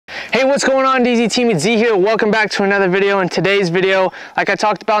Hey, what's going on, DZ Team? It's Z here. Welcome back to another video. In today's video, like I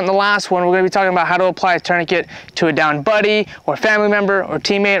talked about in the last one, we're going to be talking about how to apply a tourniquet to a downed buddy or family member or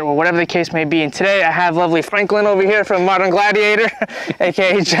teammate or whatever the case may be. And today I have lovely Franklin over here from Modern Gladiator,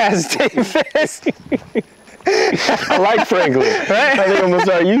 aka Jazz Davis. I like Franklin. Right? I think I'm gonna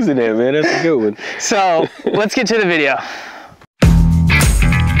start using that, man. That's a good one. So let's get to the video.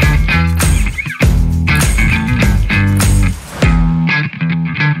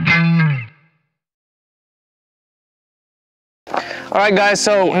 All right, guys,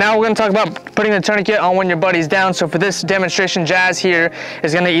 so now we're gonna talk about putting the tourniquet on when your buddy's down. So for this demonstration, Jazz here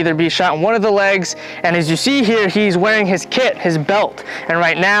is gonna either be shot in one of the legs, and as you see here, he's wearing his kit, his belt. And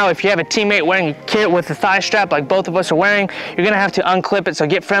right now, if you have a teammate wearing a kit with a thigh strap like both of us are wearing, you're gonna have to unclip it, so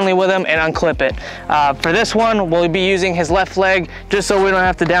get friendly with him and unclip it. For this one, we'll be using his left leg, just so we don't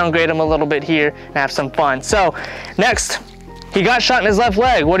have to downgrade him a little bit here and have some fun. So next, he got shot in his left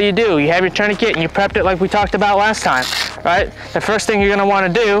leg. What do? You have your tourniquet and you prepped it like we talked about last time, right? The first thing you're gonna wanna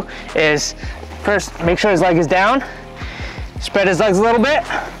do is first make sure his leg is down, spread his legs a little bit,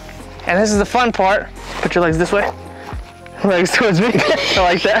 and this is the fun part. Put your legs this way, legs towards me, I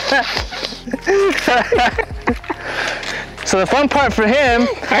like that. So the fun part for him,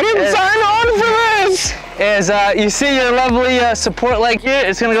 I didn't sign on for this, is you see your lovely support leg here,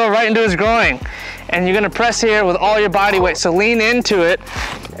 it's gonna go right into his groin. And you're gonna press here with all your body weight. So lean into it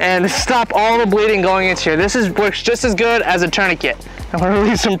and stop all the bleeding going into here. This works just as good as a tourniquet. I'm gonna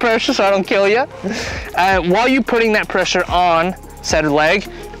release some pressure so I don't kill you. While you're putting that pressure on said leg,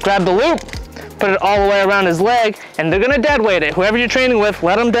 grab the loop, put it all the way around his leg, and they're gonna dead weight it. Whoever you're training with,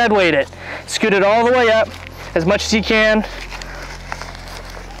 let them dead weight it. Scoot it all the way up as much as you can.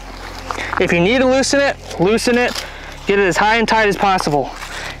 If you need to loosen it, get it as high and tight as possible.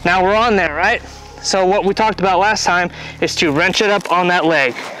 Now we're on there, right? So what we talked about last time is to wrench it up on that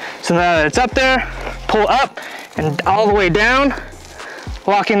leg. So now that it's up there, pull up and all the way down,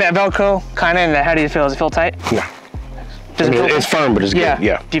 locking that Velcro kind of in there. How do you feel? Does it feel tight? Yeah. It's firm, but it's good,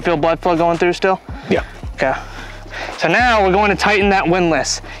 yeah. Do you feel blood flow going through still? Yeah. Okay. So now we're going to tighten that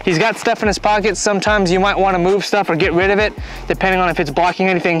windlass. He's got stuff in his pockets. Sometimes you might want to move stuff or get rid of it, depending on if it's blocking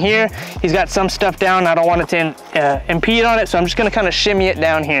anything here. He's got some stuff down. I don't want it to impede on it, so I'm just going to kind of shimmy it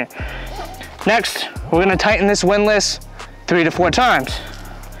down here. Next, we're going to tighten this windlass 3 to 4 times.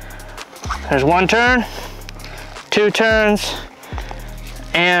 There's 1 turn, 2 turns,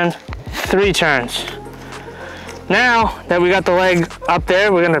 and 3 turns. Now that we got the leg up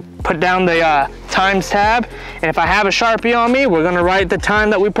there, we're gonna put down the times tab. And if I have a Sharpie on me, we're gonna write the time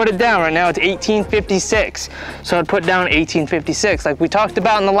that we put it down. Right now it's 18:56. So I'd put down 18:56. Like we talked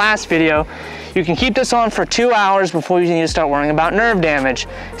about in the last video, you can keep this on for 2 hours before you need to start worrying about nerve damage.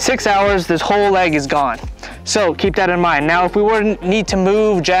 6 hours, this whole leg is gone. So keep that in mind. Now, if we were to need to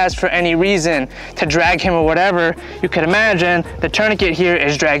move Jazz for any reason, to drag him or whatever, you could imagine the tourniquet here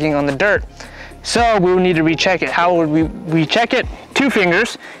is dragging on the dirt. So we would need to recheck it. How would we recheck it? 2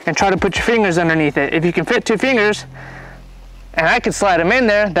 fingers, and try to put your fingers underneath it. If you can fit 2 fingers, and I could slide them in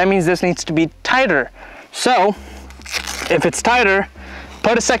there, that means this needs to be tighter. So if it's tighter,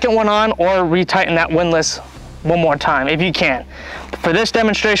 put a second one on or retighten that windlass one more time if you can. For this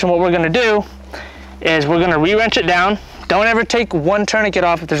demonstration, what we're gonna do is we're gonna re-wrench it down. Don't ever take one tourniquet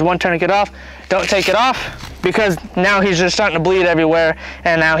off. If there's one tourniquet off, don't take it off, because now he's just starting to bleed everywhere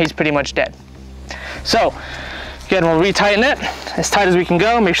and now he's pretty much dead. So again, we'll retighten it as tight as we can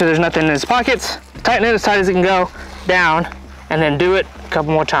go. Make sure there's nothing in his pockets. Tighten it as tight as it can go down, and then do it a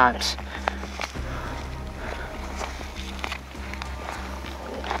couple more times.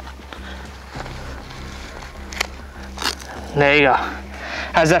 There you go.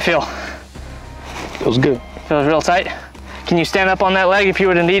 How's that feel? Feels good. Feels real tight. Can you stand up on that leg if you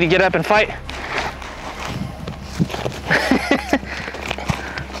were to need to get up and fight?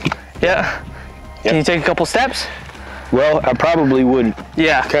 Yeah. Can you take a couple steps? Well, I probably would.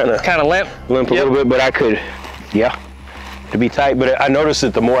 Yeah. Kind of limp. Limp a little bit, but I could. Yeah. To be tight, but I noticed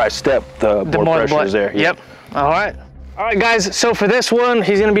that the more I step, the more pressure is there. Yep. All right. All right, guys. So for this one,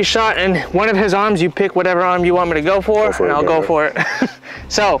 he's gonna be shot in one of his arms. You pick whatever arm you want me to go for, and I'll go for it.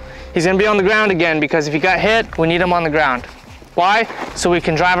 So he's gonna be on the ground again, because if he got hit, we need him on the ground. Why? So we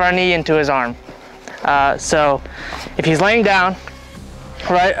can drive our knee into his arm. So if he's laying down,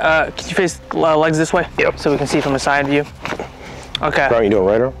 right, can you face legs this way? Yep. So we can see from a side view. Okay. Are you doing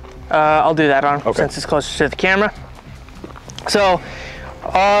right arm? I'll do that arm, okay, since it's closer to the camera. So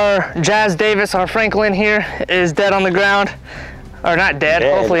our Jazz Davis, our Franklin here, is dead on the ground. Or not dead,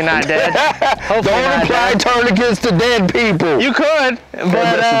 hopefully not dead. Hopefully Don't apply tourniquets to dead people. You could,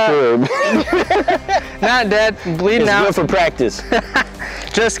 but not dead, bleeding out. It's good for practice.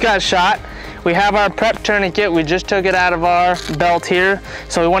 just got shot. We have our prep tourniquet. We just took it out of our belt here.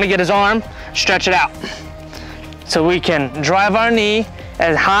 So we want to get his arm, stretch it out. So we can drive our knee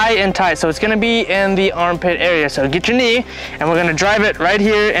as high and tight. So it's gonna be in the armpit area. So get your knee, and we're gonna drive it right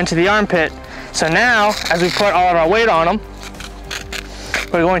here into the armpit. So now, as we put all of our weight on him,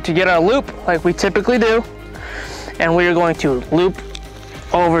 we're going to get our loop like we typically do, and we are going to loop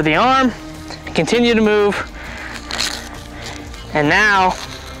over the arm, continue to move, and now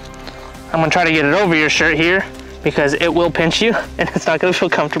I'm gonna try to get it over your shirt here because it will pinch you and it's not gonna feel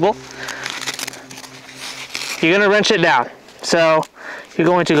comfortable. You're gonna wrench it down. So you're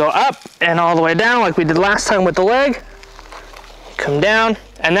going to go up and all the way down like we did last time with the leg. Come down,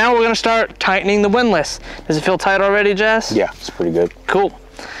 and now we're gonna start tightening the windlass. Does it feel tight already, Jess? Yeah, it's pretty good. Cool.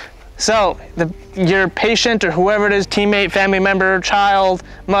 So your patient or whoever it is, teammate, family member, child,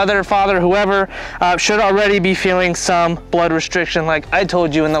 mother, father, whoever, should already be feeling some blood restriction like I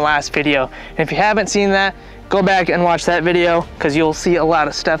told you in the last video. And if you haven't seen that, go back and watch that video because you'll see a lot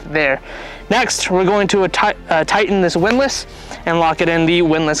of stuff there. Next, we're going to tighten this windlass and lock it in the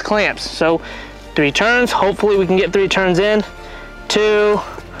windlass clamps. So 3 turns, hopefully we can get 3 turns in. 2,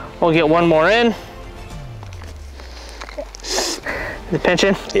 we'll get 1 more in. The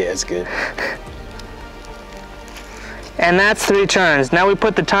pinching? Yeah, it's good. And that's 3 turns. Now we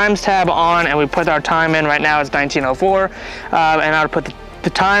put the times tab on and we put our time in. Right now it's 19:04. And I would put the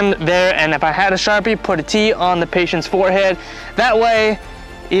time there, and if I had a Sharpie, put a T on the patient's forehead. That way,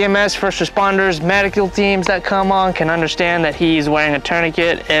 EMS, first responders, medical teams that come on can understand that he's wearing a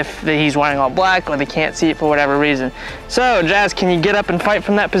tourniquet if he's wearing all black or they can't see it for whatever reason. So, Jazz, can you get up and fight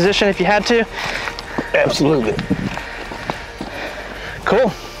from that position if you had to? Absolutely.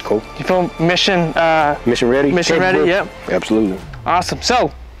 Cool. Cool. You feel mission ready? Mission ready, yep. Absolutely. Awesome.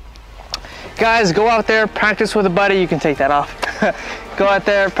 So, guys, go out there, practice with a buddy. You can take that off. Go out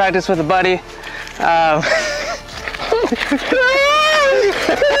there, practice with a buddy.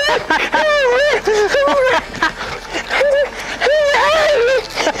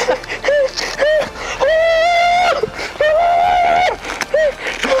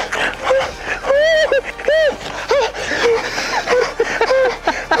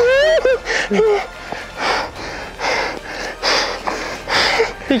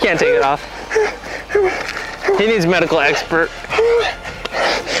 He can't take it off. He needs medical expert.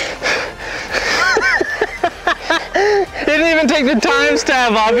 He didn't even take the times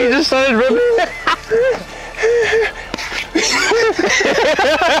tab off, he just started ripping.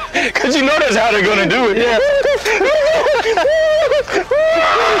 Because you know that's how they're gonna do it. Yeah.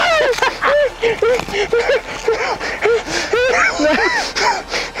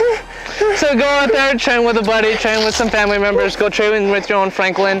 So go out there, train with a buddy, train with some family members, go train with your own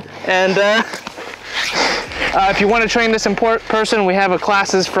Franklin. And if you want to train this in person, we have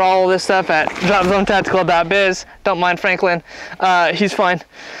classes for all of this stuff at Dropzone Tactical.biz. Don't mind Franklin, he's fine.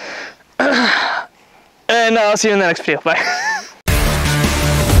 And I'll see you in the next video, bye.